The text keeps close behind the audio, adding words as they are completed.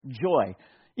joy.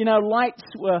 You know, lights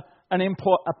were an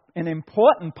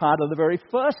important part of the very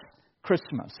first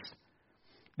Christmas.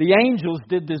 The angels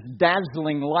did this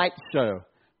dazzling light show,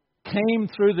 came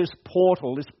through this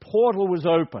portal. This portal was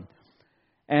open,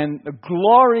 and the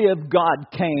glory of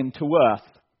God came to earth.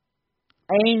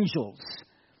 Angels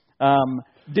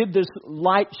did this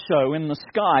light show in the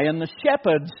sky, and the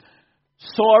shepherds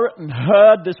saw it and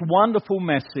heard this wonderful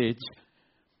message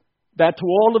that to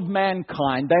all of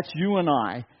mankind, that's you and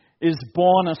I, is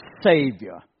born a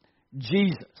Savior,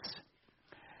 Jesus.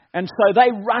 And so they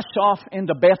rush off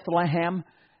into Bethlehem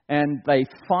and they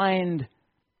find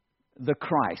the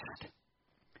Christ.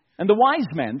 And the wise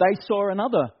men, they saw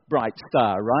another bright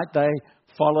star, right? They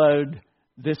followed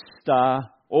this star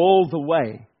all the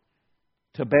way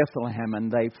to Bethlehem,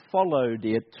 and they followed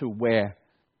it to where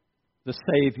the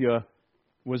Savior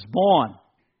was born.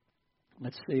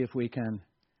 Let's see if we can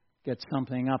get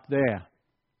something up there.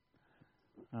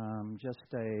 Just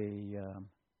a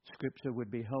scripture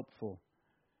would be helpful.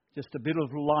 Just a bit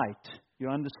of light. You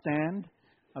understand?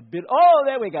 A bit. Oh,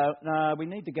 there we go. No, we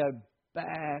need to go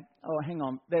back. Oh, hang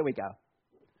on. There we go.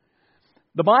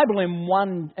 The Bible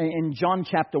in John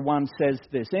chapter 1 says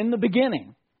this: in the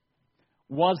beginning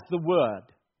was the Word,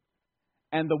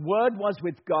 and the Word was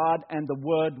with God, and the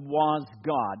Word was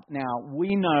God. Now,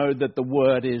 we know that the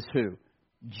Word is who?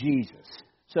 Jesus.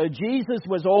 So Jesus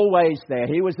was always there.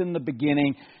 He was in the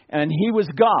beginning, and He was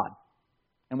God.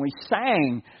 And we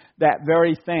sang that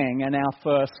very thing in our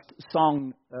first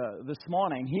song this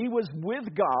morning. He was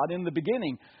with God in the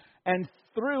beginning, and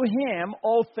through Him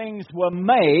all things were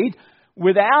made.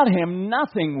 Without Him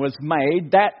nothing was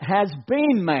made that has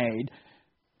been made.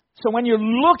 So when you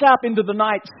look up into the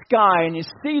night sky and you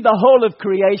see the whole of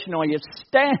creation, or you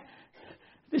stand...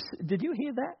 Did you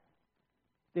hear that?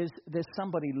 There's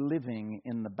somebody living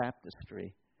in the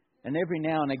baptistry, and every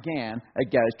now and again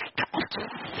it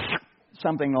goes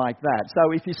something like that.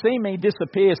 So if you see me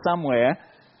disappear somewhere,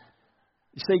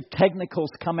 you see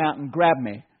technicals come out and grab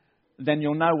me, then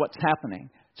you'll know what's happening.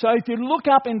 So if you look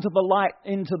up into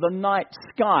the night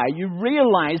sky, you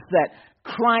realize that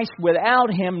Christ,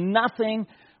 without Him, nothing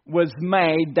was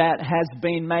made that has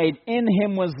been made. In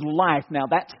Him was life. Now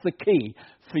that's the key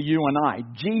for you and I.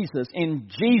 In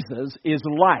Jesus is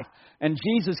life. And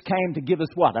Jesus came to give us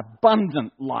what?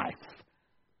 Abundant life.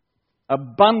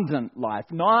 Abundant life.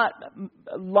 Not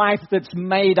life that's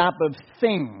made up of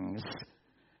things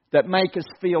that make us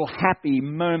feel happy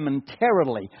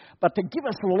momentarily, but to give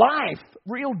us life,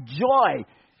 real joy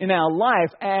in our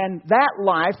life. And that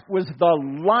life was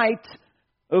the light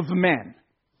of men.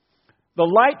 The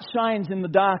light shines in the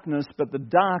darkness, but the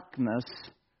darkness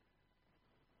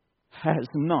has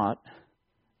not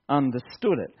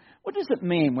understood it. What does it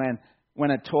mean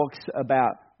when it talks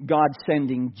about God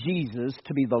sending Jesus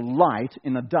to be the light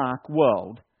in a dark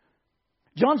world?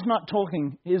 John's not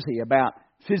talking, is he, about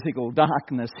physical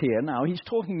darkness here? No, he's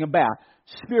talking about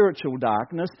spiritual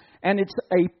darkness, and it's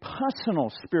a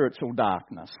personal spiritual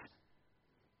darkness.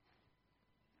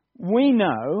 We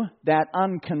know that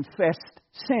unconfessed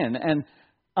sin and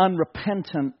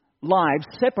unrepentant lives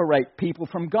separate people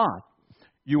from God.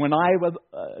 You and I were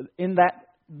in that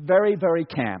very, very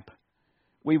camp.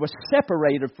 We were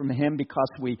separated from Him because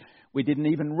we didn't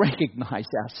even recognize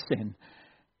our sin.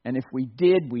 And if we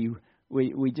did,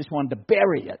 we just wanted to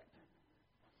bury it.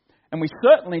 And we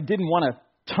certainly didn't want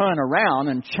to turn around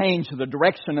and change the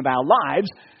direction of our lives,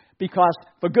 because,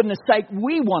 for goodness sake,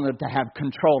 we wanted to have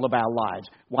control of our lives.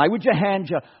 Why would you hand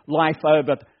your life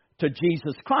over to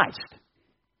Jesus Christ?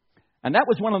 And that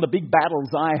was one of the big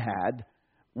battles I had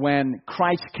when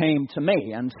Christ came to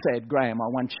me and said, Graham, I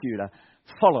want you to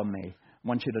follow me. I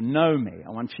want you to know me. I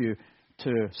want you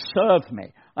to serve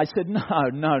me. I said, no,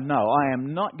 I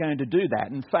am not going to do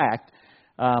that. In fact,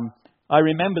 I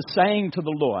remember saying to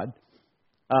the Lord,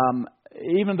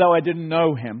 even though I didn't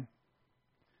know Him,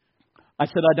 I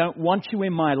said, I don't want you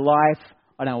in my life.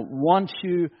 I don't want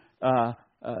you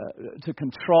to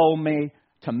control me,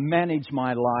 to manage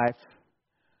my life.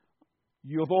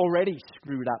 You have already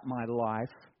screwed up my life,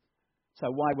 so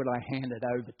why would I hand it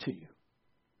over to you?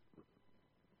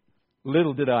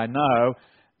 Little did I know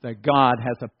that God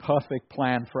has a perfect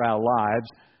plan for our lives,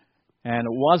 and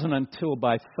it wasn't until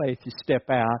by faith you step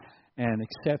out and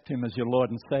accept Him as your Lord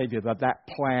and Savior that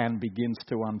plan begins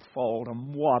to unfold.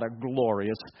 And what a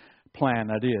glorious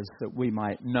plan it is that we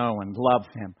might know and love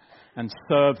Him and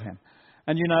serve Him.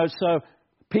 And so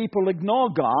people ignore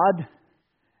God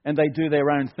and they do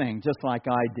their own thing, just like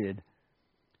I did.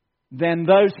 Then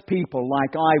those people,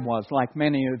 like I was, like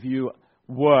many of you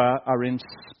were, are in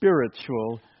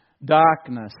spiritual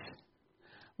darkness.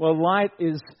 Well, light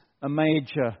is a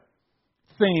major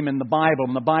theme in the Bible.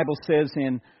 And the Bible says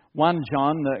in 1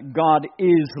 John that God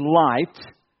is light,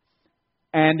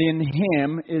 and in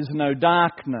Him is no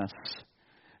darkness.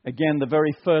 Again, the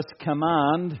very first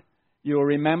command, you'll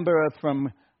remember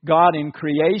from God in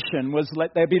creation, was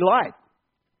let there be light.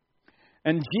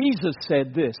 And Jesus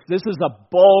said this. This is a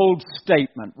bold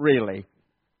statement, really.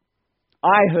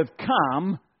 I have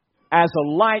come as a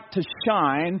light to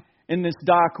shine in this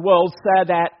dark world, so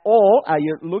that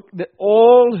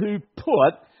all who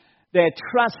put their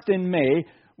trust in me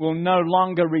will no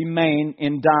longer remain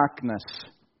in darkness.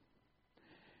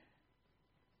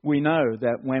 We know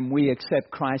that when we accept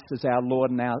Christ as our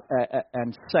Lord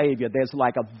and Savior, there's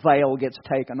like a veil gets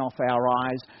taken off our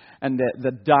eyes, and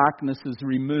the darkness is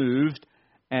removed,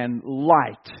 and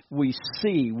light, we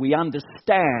see, we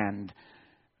understand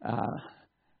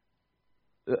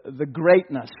the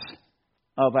greatness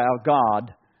of our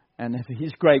God and of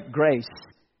His great grace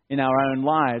in our own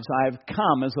lives. I have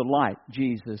come as a light,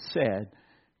 Jesus said,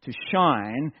 to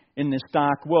shine in this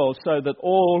dark world, so that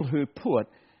all who put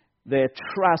their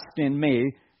trust in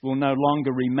me will no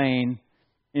longer remain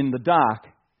in the dark.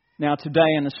 Now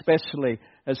today, and especially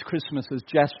as Christmas is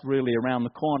just really around the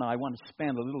corner, I want to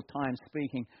spend a little time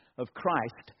speaking of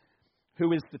Christ,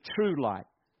 who is the true light.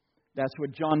 That's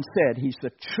what John said. He's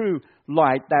the true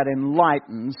light that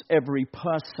enlightens every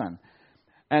person.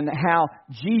 And how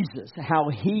Jesus, how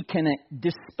He can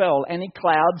dispel any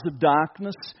clouds of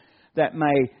darkness that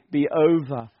may be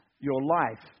over your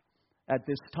life at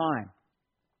this time.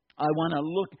 I want to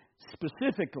look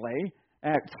specifically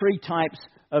at 3 types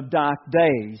of dark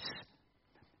days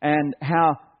and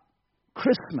how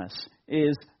Christmas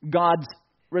is God's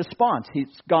response.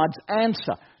 It's God's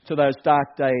answer to those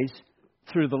dark days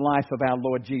through the life of our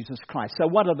Lord Jesus Christ. So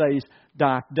what are these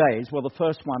dark days? Well, the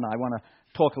first one I want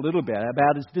to talk a little bit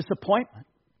about is disappointment.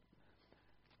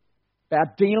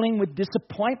 About dealing with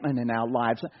disappointment in our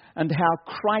lives and how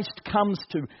Christ comes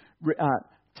to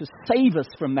save us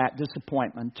from that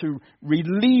disappointment, to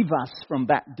relieve us from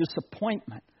that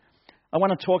disappointment. I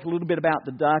want to talk a little bit about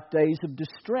the dark days of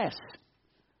distress,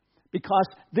 because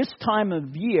this time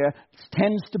of year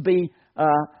tends to be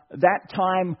that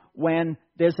time when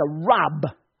there's a rub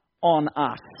on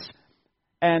us,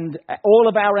 and all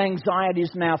of our anxieties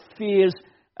and our fears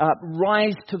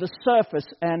rise to the surface,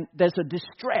 and there's a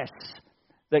distress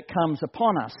that comes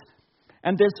upon us.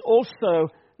 And there's also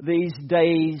these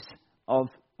days of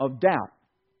doubt,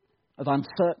 of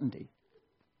uncertainty,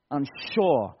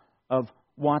 unsure of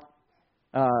what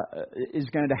is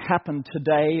going to happen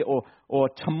today or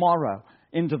tomorrow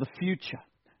into the future.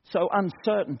 So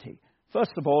uncertainty.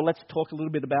 First of all, let's talk a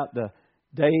little bit about the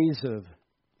days of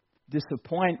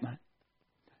disappointment.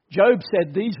 Job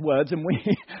said these words, and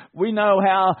we know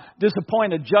how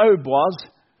disappointed Job was.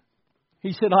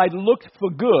 He said, I looked for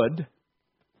good,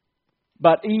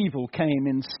 but evil came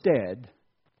instead.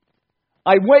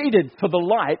 I waited for the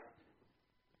light,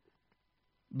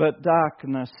 but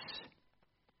darkness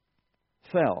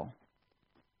fell.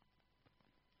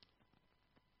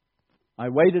 I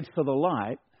waited for the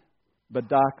light, but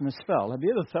darkness fell. Have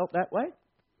you ever felt that way?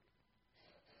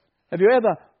 Have you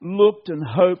ever looked and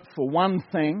hoped for one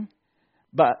thing,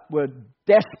 but were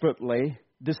desperately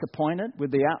disappointed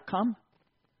with the outcome?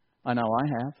 I know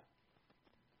I have.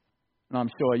 And I'm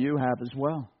sure you have as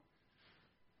well.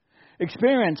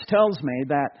 Experience tells me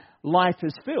that life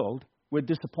is filled with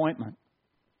disappointment.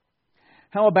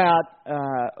 How about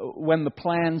when the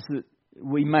plans that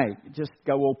we make just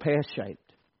go all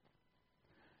pear-shaped?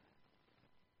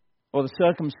 Or the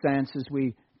circumstances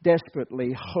we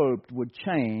desperately hoped would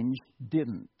change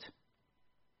didn't?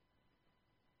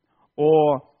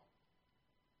 Or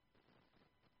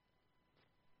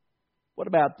what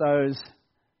about those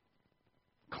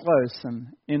close and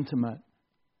intimate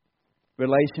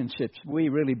relationships we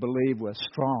really believe were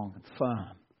strong and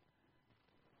firm,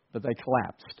 but they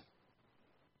collapsed?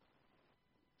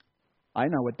 I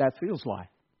know what that feels like.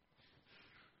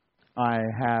 I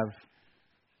have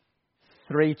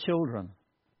 3 children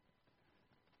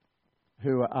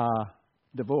who are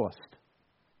divorced.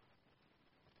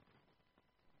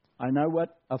 I know what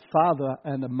a father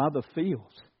and a mother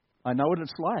feels. I know what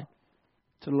it's like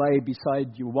to lay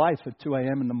beside your wife at 2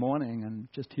 a.m. in the morning and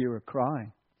just hear her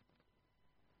crying.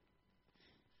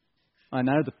 I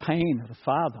know the pain of a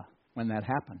father when that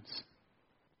happens.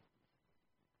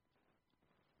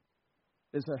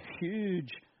 There's a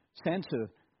huge sense of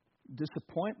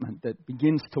disappointment that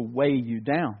begins to weigh you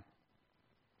down.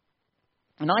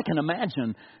 And I can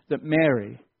imagine that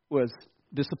Mary was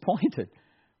disappointed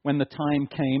when the time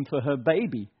came for her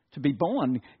baby to be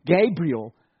born.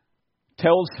 Gabriel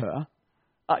tells her,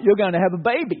 you're going to have a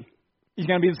baby. He's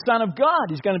going to be the Son of God.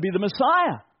 He's going to be the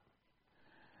Messiah.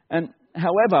 And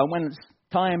however, when it's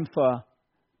time for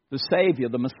the Savior,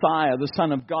 the Messiah, the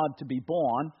Son of God to be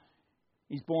born,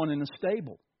 he's born in a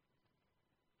stable.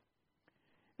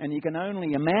 And you can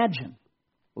only imagine,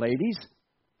 ladies,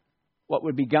 what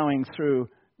would be going through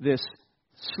this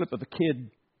slip of a kid,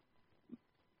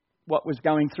 what was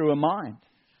going through a mind.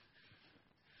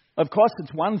 Of course,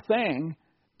 it's one thing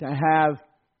to have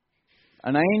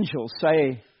an angel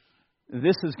say,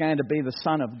 this is going to be the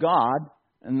Son of God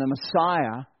and the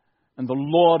Messiah and the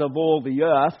Lord of all the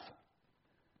earth.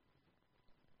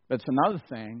 But it's another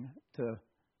thing to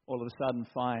all of a sudden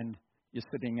find you're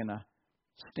sitting in a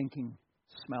stinking,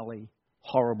 smelly,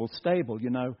 horrible stable. You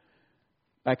know,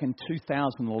 back in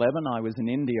 2011, I was in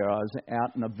India. I was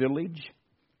out in a village.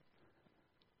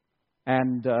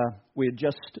 And we had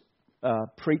just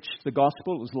preached the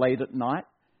gospel. It was late at night.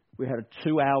 We had a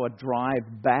 2-hour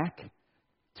drive back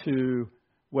to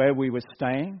where we were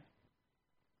staying.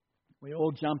 We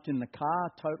all jumped in the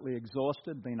car, totally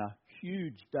exhausted. Been a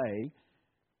huge day.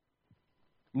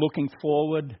 Looking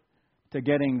forward to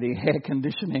getting the air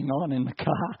conditioning on in the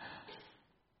car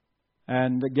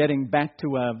and getting back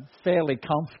to a fairly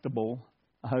comfortable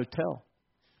hotel.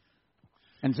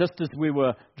 And just as we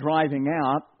were driving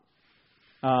out,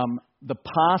 the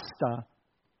pastor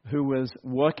who was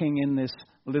working in this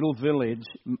little village,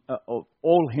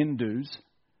 all Hindus,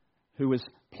 who was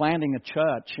planting a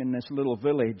church in this little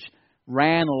village,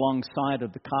 ran alongside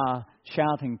of the car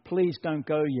shouting, "Please don't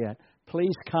go yet.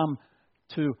 Please come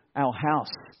to our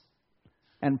house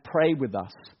and pray with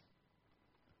us."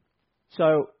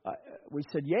 So we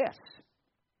said yes.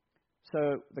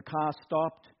 So the car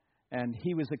stopped and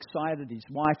he was excited. His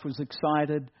wife was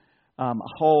excited. A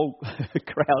whole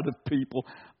crowd of people.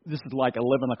 This is like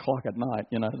 11 o'clock at night,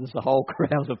 you know. There's a whole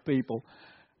crowd of people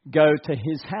go to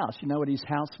his house. You know what his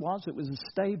house was? It was a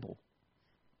stable.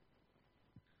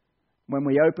 When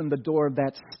we opened the door of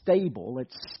that stable,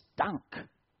 it stunk.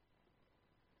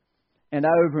 And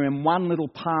over in one little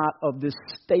part of this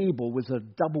stable was a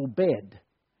double bed.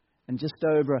 And just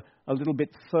over a little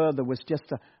bit further was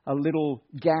just a little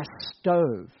gas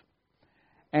stove.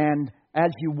 And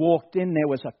as you walked in, there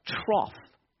was a trough.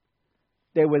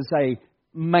 There was a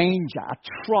manger, a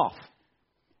trough.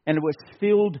 And it was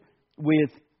filled with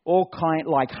all kind,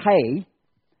 like hay.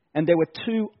 And there were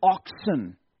 2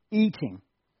 oxen eating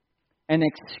and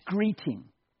excreting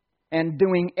and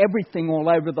doing everything all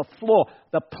over the floor.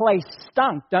 The place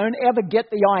stunk. Don't ever get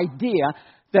the idea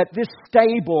that this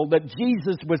stable that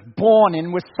Jesus was born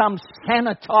in was some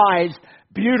sanitized,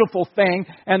 beautiful thing,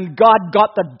 and God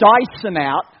got the Dyson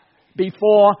out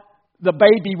before the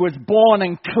baby was born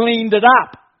and cleaned it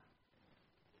up.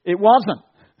 It wasn't.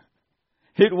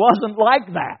 It wasn't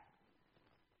like that.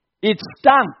 It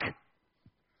stunk.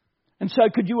 And so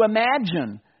could you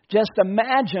imagine, just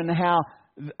imagine how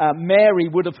Mary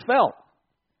would have felt.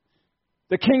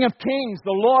 The King of Kings,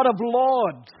 the Lord of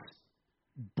Lords,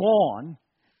 born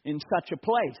in such a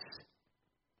place.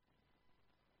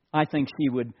 I think she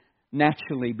would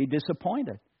naturally be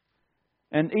disappointed.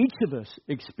 And each of us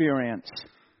experience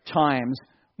times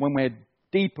when we're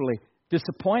deeply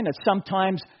disappointed.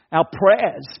 Sometimes our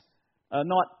prayers are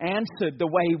not answered the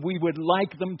way we would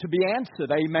like them to be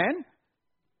answered. Amen?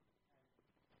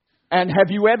 And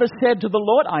have you ever said to the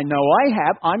Lord, I know I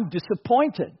have, I'm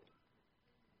disappointed.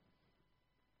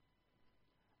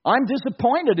 I'm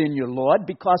disappointed in you, Lord,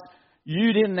 because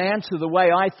you didn't answer the way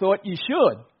I thought you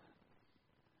should.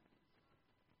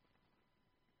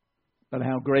 But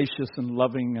how gracious and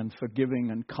loving and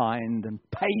forgiving and kind and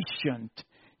patient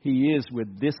He is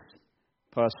with this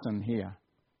person here.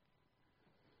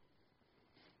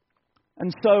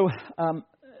 And so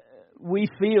we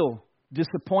feel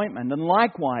disappointment. And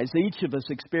likewise, each of us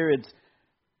experience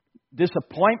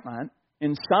disappointment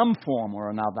in some form or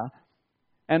another.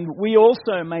 And we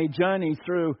also may journey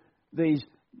through these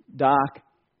dark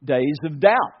days of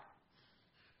doubt.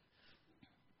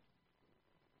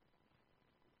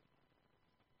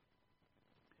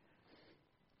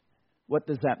 What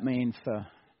does that mean for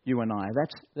you and I?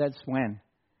 That's when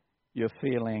you're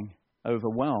feeling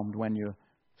overwhelmed, when you're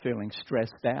feeling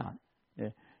stressed out.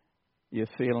 You're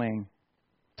feeling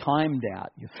timed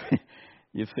out.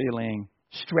 You're feeling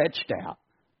stretched out.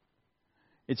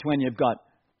 It's when you've got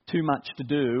too much to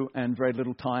do and very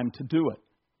little time to do it.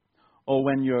 Or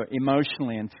when you're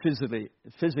emotionally and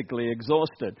physically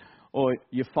exhausted. Or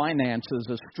your finances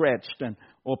are stretched,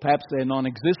 or perhaps they're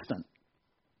non-existent.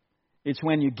 It's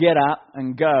when you get up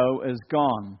and go is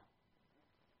gone.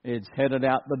 It's headed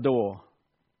out the door.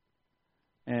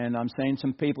 And I'm seeing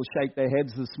some people shake their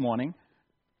heads this morning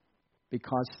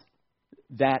because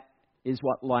that is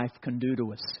what life can do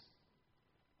to us.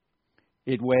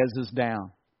 It wears us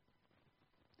down.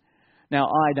 Now,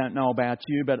 I don't know about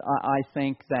you, but I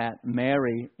think that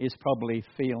Mary is probably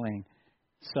feeling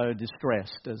so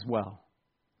distressed as well.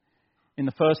 In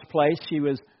the first place, she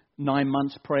was 9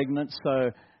 months pregnant,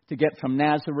 so to get from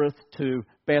Nazareth to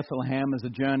Bethlehem is a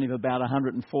journey of about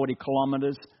 140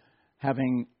 kilometers.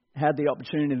 Having had the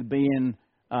opportunity to be in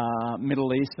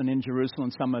Middle East and in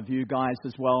Jerusalem, some of you guys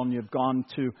as well, and you've gone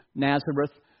to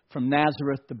Nazareth. From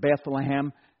Nazareth to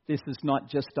Bethlehem, this is not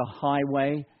just a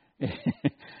highway,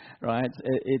 right?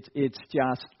 It's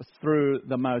just through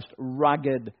the most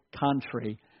rugged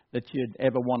country that you'd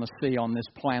ever want to see on this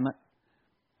planet.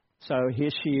 So here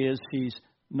she is, she's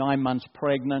 9 months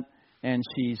pregnant, and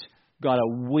she's got a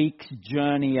week's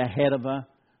journey ahead of her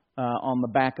on the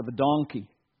back of a donkey.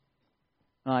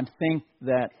 I think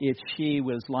that if she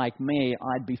was like me,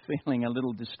 I'd be feeling a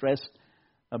little distressed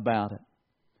about it.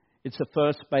 It's her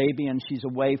first baby, and she's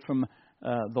away from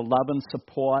the love and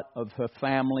support of her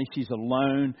family. She's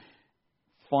alone,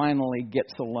 finally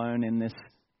gets alone in this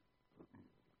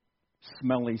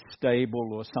smelly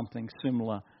stable or something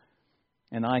similar.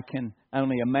 And I can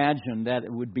only imagine that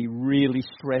it would be really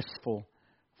stressful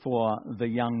for the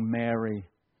young Mary.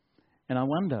 And I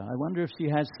wonder if she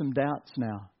has some doubts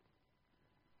now.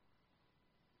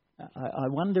 I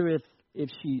wonder if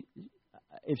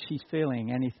she's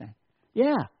feeling anything.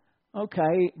 Yeah,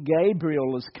 okay,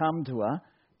 Gabriel has come to her,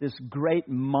 this great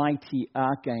mighty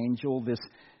archangel,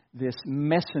 this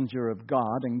messenger of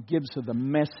God, and gives her the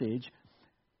message.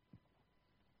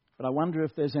 But I wonder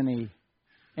if there's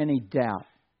any doubt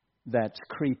that's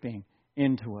creeping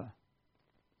into her.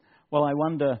 Well, I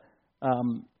wonder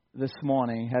this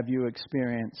morning, have you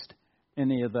experienced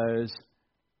any of those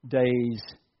days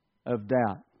of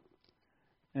doubt?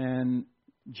 And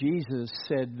Jesus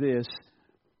said this,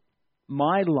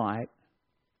 my light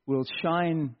will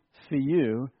shine for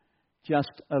you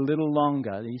just a little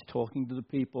longer. He's talking to the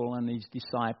people and his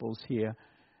disciples here.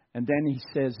 And then he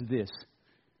says this,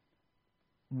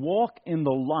 walk in the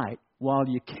light while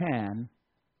you can,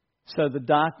 so the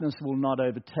darkness will not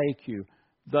overtake you.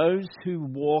 Those who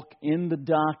walk in the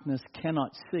darkness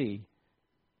cannot see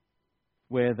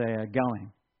where they are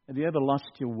going. Have you ever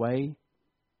lost your way?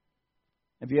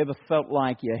 Have you ever felt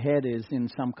like your head is in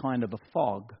some kind of a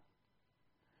fog?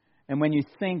 And when you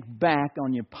think back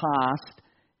on your past,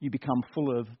 you become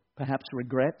full of perhaps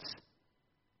regrets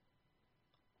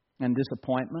and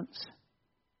disappointments.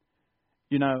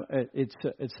 You know,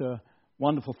 it's a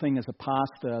wonderful thing as a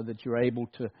pastor that you're able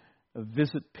to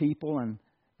visit people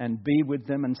and be with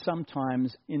them, and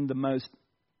sometimes in the most,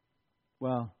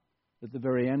 well, at the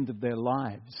very end of their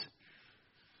lives.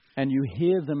 And you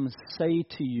hear them say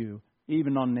to you,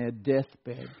 even on their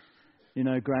deathbed, you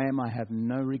know, Graham, I have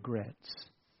no regrets.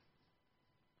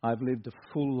 I've lived a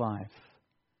full life,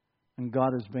 and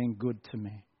God has been good to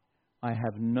me. I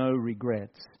have no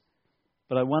regrets.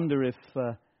 But I wonder if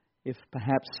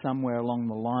perhaps somewhere along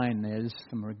the line there's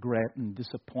some regret and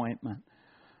disappointment.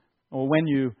 Or when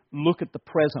you look at the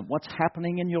present, what's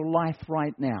happening in your life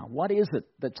right now? What is it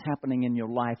that's happening in your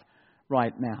life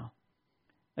right now?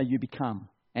 And you become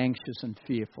anxious and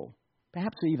fearful,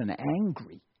 perhaps even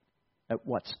angry at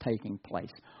what's taking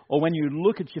place. Or when you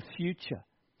look at your future,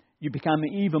 you become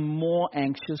even more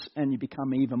anxious and you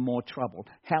become even more troubled.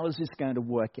 How is this going to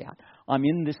work out? I'm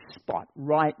in this spot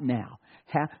right now.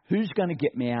 Who's going to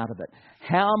get me out of it?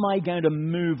 How am I going to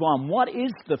move on? What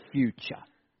is the future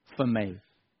for me?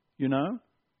 You know?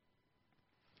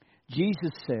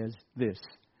 Jesus says this,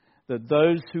 that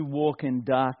those who walk in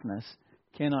darkness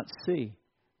cannot see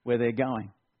where they're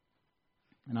going.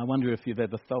 And I wonder if you've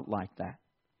ever felt like that.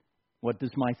 What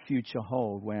does my future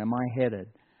hold? Where am I headed?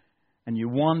 And you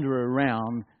wander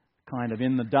around kind of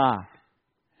in the dark.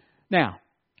 Now,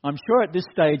 I'm sure at this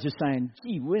stage you're saying,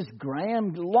 gee whiz,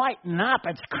 Graham, lighten up,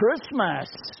 it's Christmas.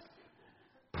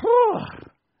 Phew.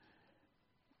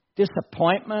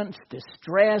 Disappointments,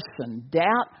 distress, and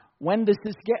doubt. When does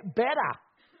this get better?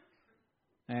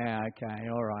 Yeah, okay,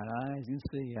 all right, I can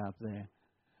see you up there.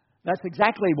 That's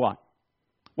exactly what.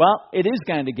 Well, it is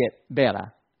going to get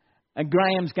better. And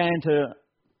Graham's going to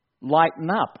lighten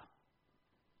up.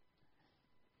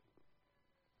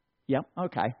 Yep,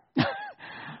 okay.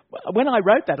 When I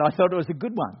wrote that, I thought it was a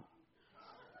good one.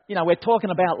 You know, we're talking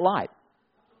about light.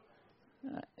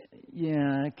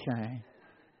 Yeah, okay.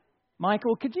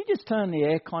 Michael, could you just turn the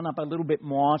aircon up a little bit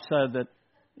more so that,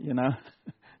 you know,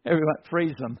 everyone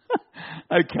frees them?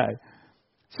 Okay.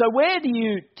 So where do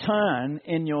you turn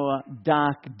in your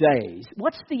dark days?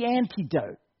 What's the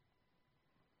antidote?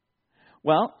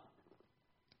 Well,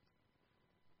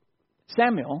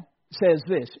 Samuel says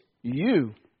this,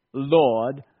 You,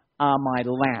 Lord, are my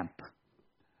lamp.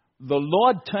 The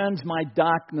Lord turns my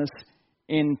darkness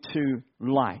into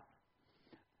light.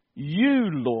 You,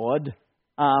 Lord,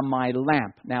 are my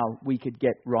lamp. Now, we could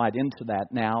get right into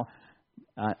that now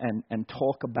and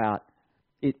talk about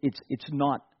it. It's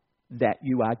not that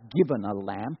you are given a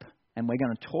lamp, and we're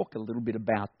going to talk a little bit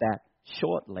about that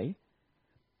shortly.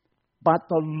 But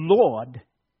the Lord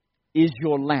is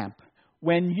your lamp.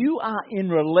 When you are in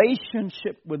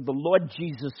relationship with the Lord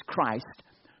Jesus Christ,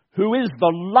 who is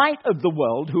the light of the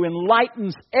world, who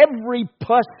enlightens every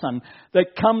person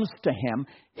that comes to him,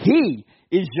 he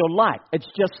is your light. It's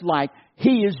just like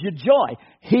he is your joy.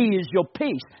 He is your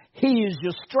peace. He is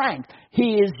your strength.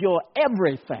 He is your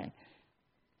everything.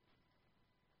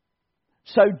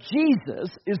 So Jesus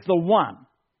is the one.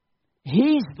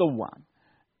 He's the one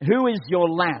who is your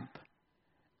lamp.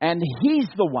 And he's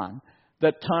the one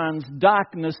that turns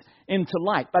darkness into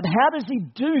light. But how does he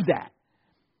do that?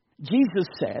 Jesus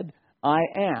said, I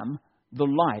am the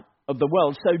light of the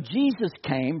world. So Jesus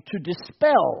came to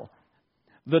dispel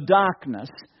the darkness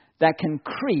that can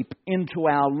creep into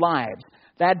our lives.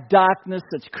 That darkness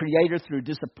that's created through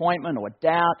disappointment or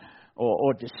doubt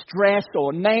or distress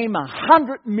or name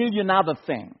 100 million other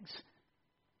things.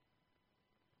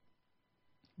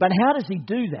 But how does he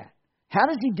do that? How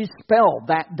does he dispel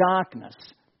that darkness?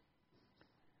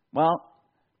 Well,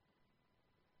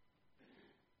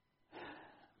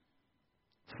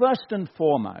 first and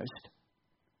foremost,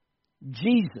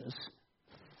 Jesus,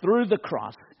 through the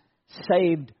cross,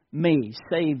 saved me,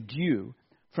 saved you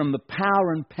from the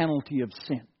power and penalty of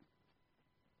sin.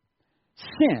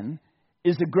 Sin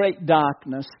is a great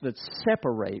darkness that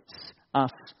separates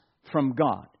us from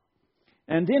God.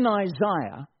 And in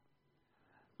Isaiah,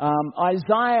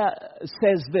 Isaiah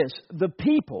says this, the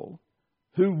people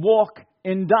who walk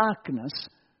in darkness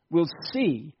will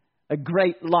see a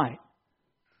great light.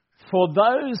 For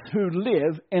those who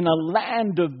live in a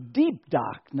land of deep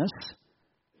darkness,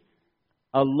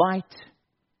 a light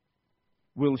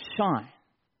will shine.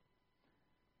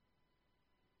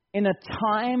 In a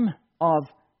time of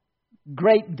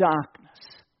great darkness,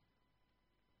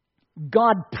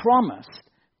 God promised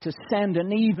to send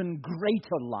an even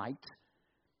greater light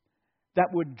that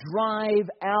would drive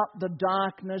out the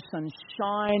darkness and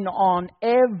shine on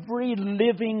every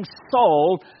living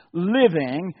soul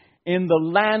living in the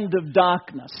land of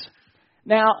darkness.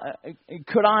 Now,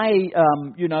 could I,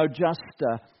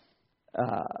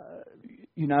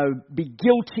 be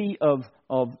guilty of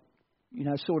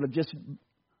sort of just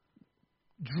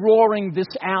drawing this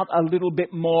out a little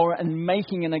bit more and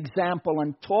making an example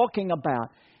and talking about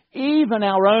even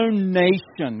our own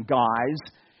nation, guys,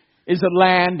 is a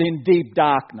land in deep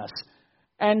darkness.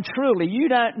 And truly, you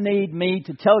don't need me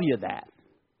to tell you that.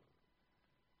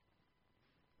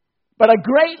 But a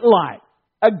great light,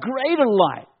 a greater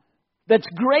light that's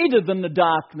greater than the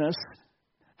darkness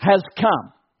has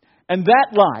come. And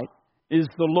that light is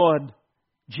the Lord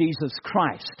Jesus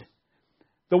Christ.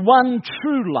 The one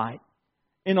true light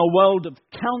in a world of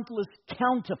countless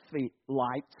counterfeit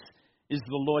lights is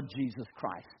the Lord Jesus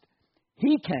Christ.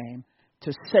 He came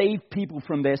to save people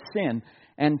from their sin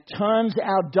and turns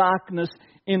our darkness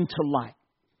into light.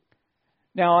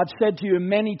 Now, I've said to you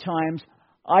many times,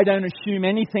 I don't assume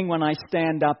anything when I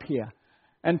stand up here.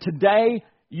 And today,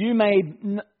 you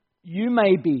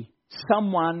may be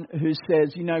someone who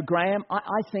says, Graham,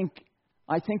 I think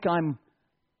I'm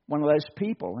one of those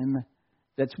people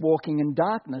that's walking in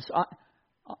darkness.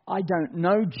 I don't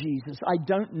know Jesus. I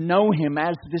don't know him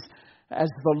as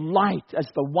the light, as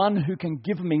the one who can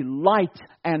give me light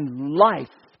and life.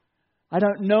 I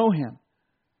don't know him.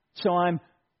 So I'm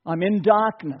in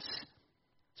darkness.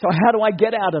 So how do I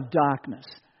get out of darkness?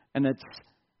 And it's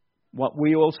what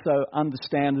we also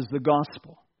understand as the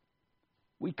gospel.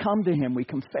 We come to him, we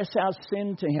confess our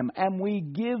sin to him, and we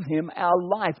give him our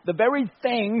life. The very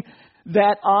thing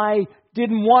that I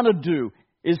didn't want to do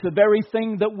is the very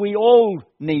thing that we all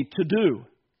need to do.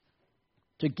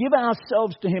 To give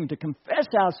ourselves to him, to confess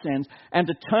our sins, and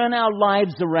to turn our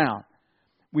lives around.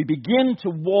 We begin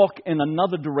to walk in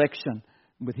another direction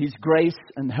with his grace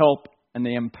and help and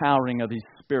the empowering of his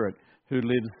Spirit who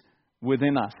lives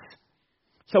within us.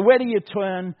 So where do you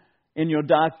turn in your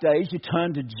dark days? You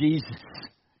turn to Jesus,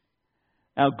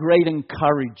 our great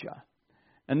encourager.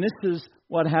 And this is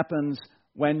what happens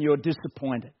when you're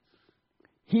disappointed.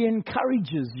 He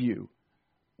encourages you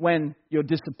when you're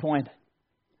disappointed.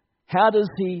 How does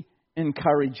he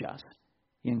encourage us?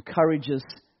 He encourages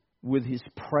with his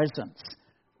presence.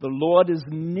 The Lord is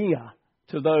near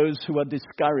to those who are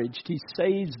discouraged. He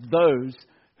saves those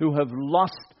who have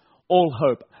lost all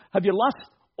hope. Have you lost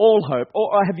all hope?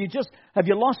 Or have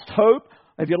you lost hope?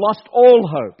 Have you lost all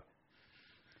hope?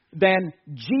 Then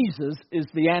Jesus is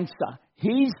the answer.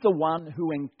 He's the one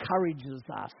who encourages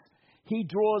us. He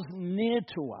draws near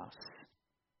to us.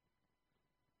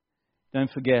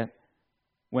 Don't forget,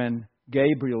 when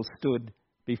Gabriel stood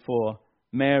before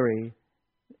Mary,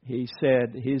 he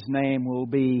said his name will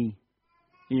be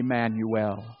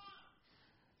Emmanuel.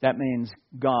 That means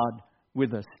God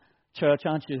with us. Church,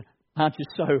 aren't you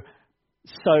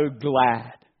so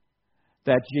glad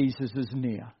that Jesus is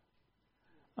near?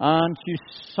 Aren't you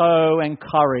so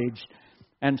encouraged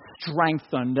and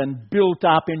strengthened and built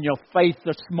up in your faith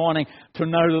this morning to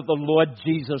know that the Lord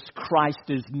Jesus Christ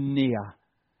is near?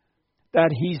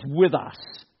 That He's with us.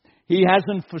 He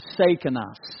hasn't forsaken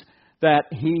us. That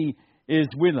He is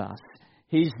with us.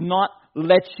 He's not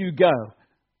let you go.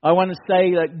 I want to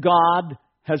say that God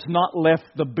has not left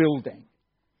the building.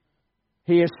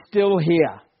 He is still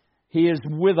here. He is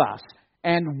with us.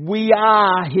 And we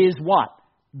are His what?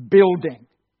 Building.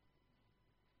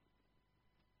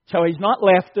 So He's not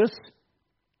left us.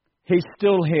 He's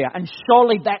still here. And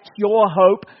surely that's your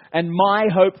hope and my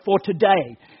hope for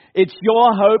today. It's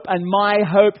your hope and my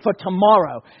hope for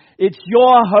tomorrow. It's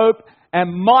your hope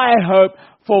and my hope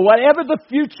for whatever the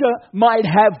future might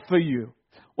have for you.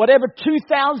 Whatever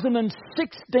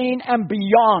 2016 and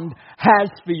beyond has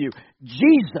for you.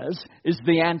 Jesus is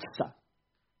the answer.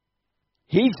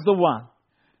 He's the one.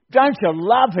 Don't you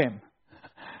love Him?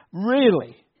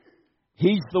 Really?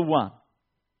 He's the one.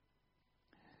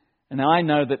 And I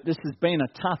know that this has been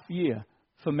a tough year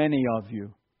for many of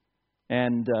you.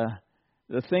 And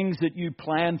the things that you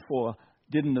planned for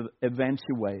didn't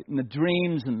eventuate. And the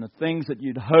dreams and the things that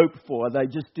you'd hoped for, they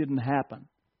just didn't happen.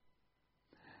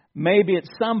 Maybe at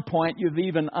some point you've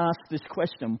even asked this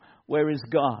question, where is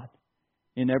God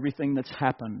in everything that's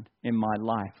happened in my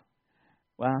life?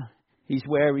 Well, He's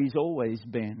where He's always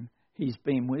been. He's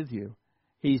been with you.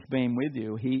 He's been with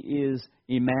you. He is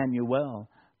Emmanuel,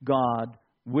 God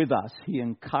with us. He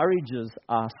encourages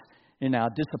us in our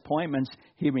disappointments.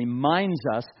 He reminds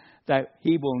us that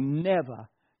He will never,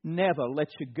 never let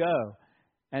you go.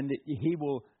 And that He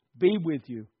will be with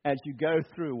you as you go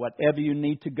through whatever you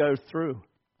need to go through.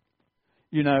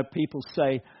 You know, people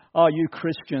say, oh, you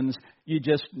Christians, you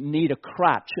just need a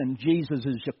crutch and Jesus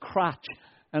is your crutch.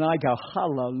 And I go,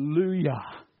 hallelujah.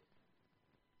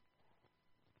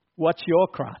 What's your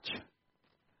crutch?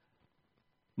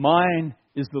 Mine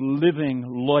is the living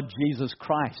Lord Jesus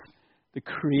Christ, the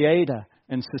creator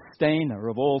and sustainer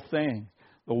of all things,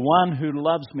 the one who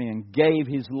loves me and gave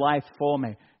His life for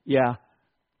me. Yeah,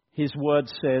 His word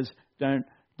says,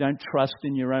 don't trust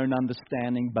in your own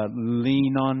understanding, but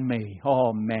lean on me.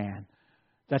 Oh, man.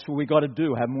 That's what we got to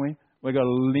do, haven't we? We've got to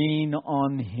lean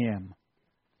on Him,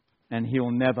 and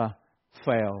He'll never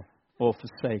fail or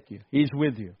forsake you. He's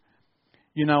with you.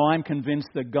 You know, I'm convinced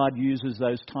that God uses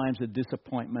those times of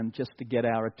disappointment just to get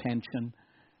our attention.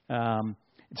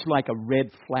 It's like a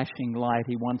red flashing light.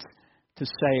 He wants to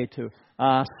say to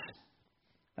us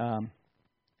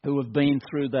who have been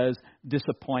through those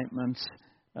disappointments,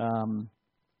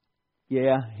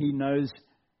 yeah, He knows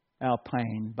our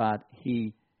pain, but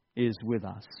He is with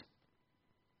us.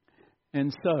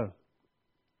 And so,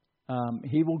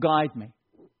 He will guide me.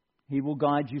 He will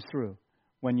guide you through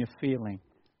when you're feeling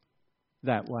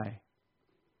that way.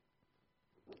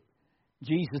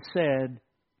 Jesus said,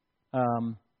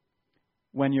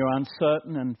 when you're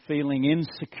uncertain and feeling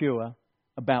insecure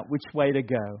about which way to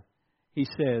go, He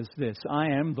says this, I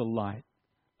am the light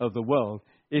of the world.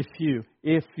 If you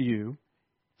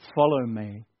follow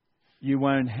me, you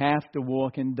won't have to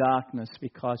walk in darkness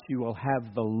because you will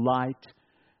have the light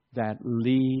that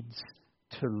leads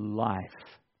to life.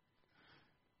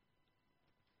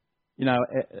 You know,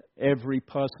 every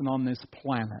person on this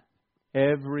planet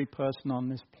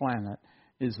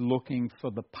is looking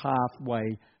for the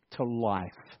pathway to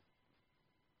life.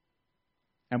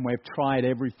 And we've tried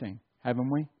everything,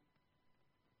 haven't we?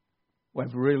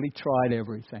 We've really tried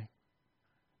everything.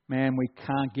 Man, we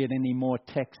can't get any more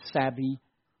tech savvy.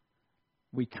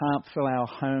 We can't fill our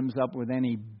homes up with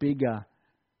any bigger,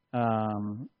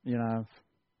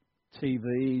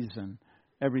 TVs and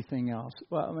everything else.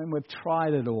 Well, I mean, we've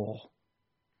tried it all.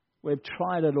 We've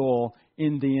tried it all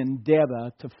in the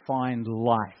endeavor to find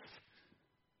life.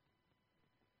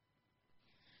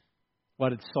 What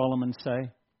did Solomon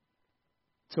say?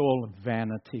 It's all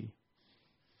vanity.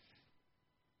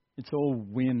 It's all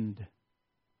wind.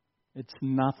 It's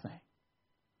nothing.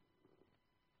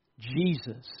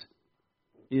 Jesus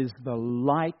is the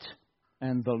light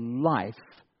and the life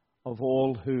of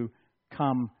all who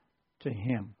come to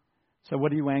Him. So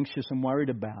what are you anxious and worried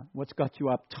about? What's got you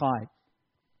uptight?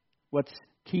 what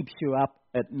keeps you up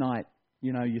at night,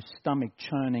 your stomach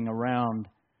churning around.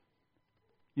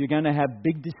 You're going to have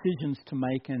big decisions to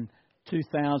make in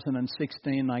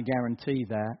 2016, I guarantee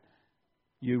that.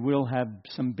 You will have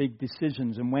some big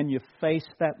decisions. And when you face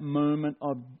that moment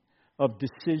of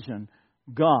decision,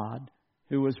 God,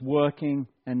 who is working,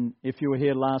 and if you were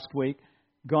here last week,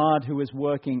 God who is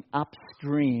working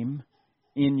upstream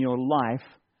in your life,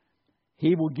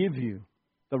 He will give you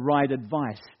the right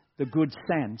advice, the good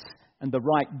sense, and the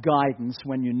right guidance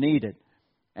when you need it.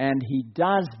 And He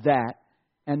does that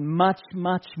and much,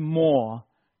 much more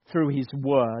through His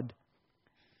Word.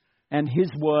 And His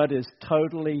Word is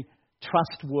totally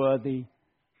trustworthy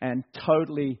and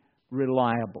totally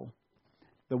reliable.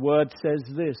 The Word says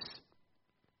this.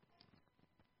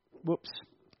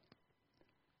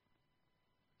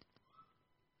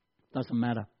 Doesn't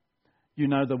matter. You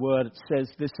know the Word. It says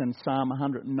this in Psalm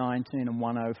 119 and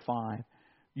 105.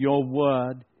 Your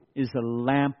Word is a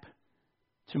lamp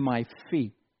to my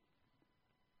feet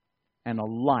and a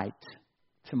light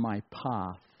to my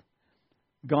path.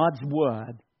 God's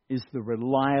Word is the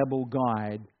reliable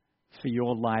guide for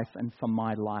your life and for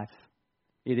my life.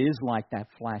 It is like that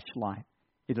flashlight.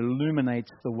 It illuminates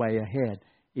the way ahead.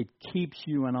 It keeps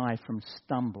you and I from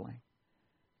stumbling.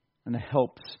 And it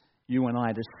helps you and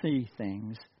I to see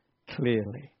things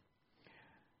clearly.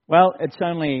 Well, it's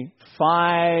only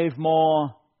 6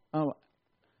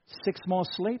 more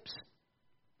sleeps?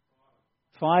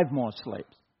 5 more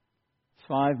sleeps.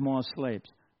 5 more sleeps.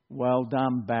 Well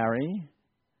done, Barry.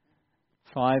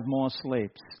 5 more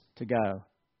sleeps to go,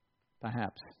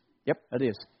 perhaps. Yep, it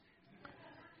is.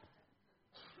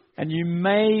 And you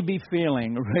may be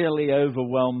feeling really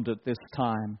overwhelmed at this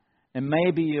time. And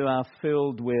maybe you are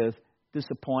filled with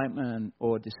disappointment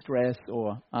or distress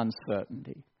or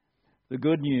uncertainty. The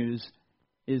good news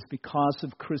is because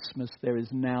of Christmas, there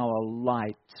is now a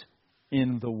light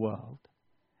in the world.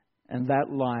 And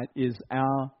that light is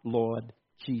our Lord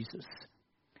Jesus.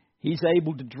 He's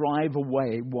able to drive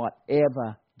away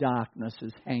whatever darkness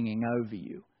is hanging over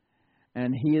you.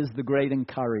 And He is the great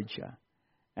encourager,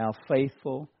 our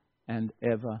faithful and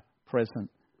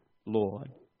ever-present Lord.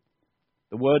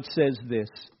 The Word says this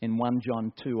in 1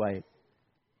 John 2:8.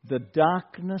 The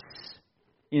darkness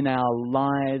in our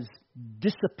lives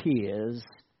disappears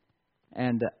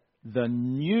and the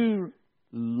new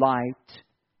light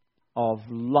of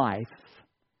life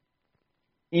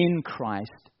in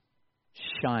Christ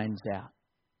shines out.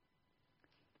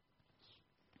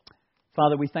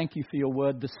 Father, we thank You for Your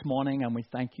Word this morning, and we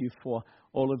thank You for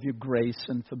all of Your grace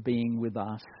and for being with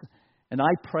us. And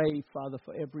I pray, Father,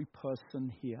 for every person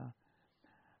here.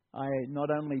 I not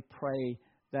only pray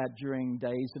that during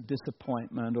days of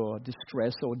disappointment or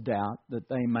distress or doubt, that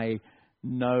they may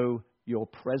know Your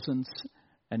presence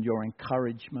and Your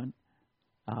encouragement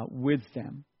with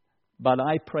them. But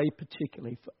I pray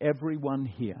particularly for everyone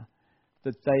here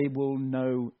that they will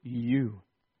know You,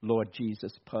 Lord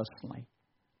Jesus, personally,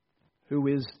 who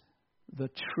is the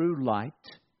true light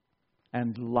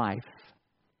and life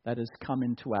that has come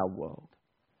into our world.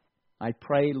 I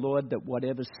pray, Lord, that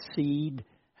whatever seed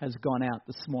has gone out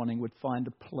this morning would find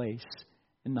a place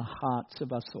in the hearts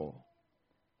of us all.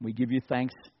 We give You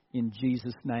thanks in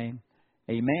Jesus' name.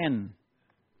 Amen.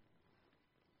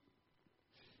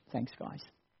 Thanks, guys.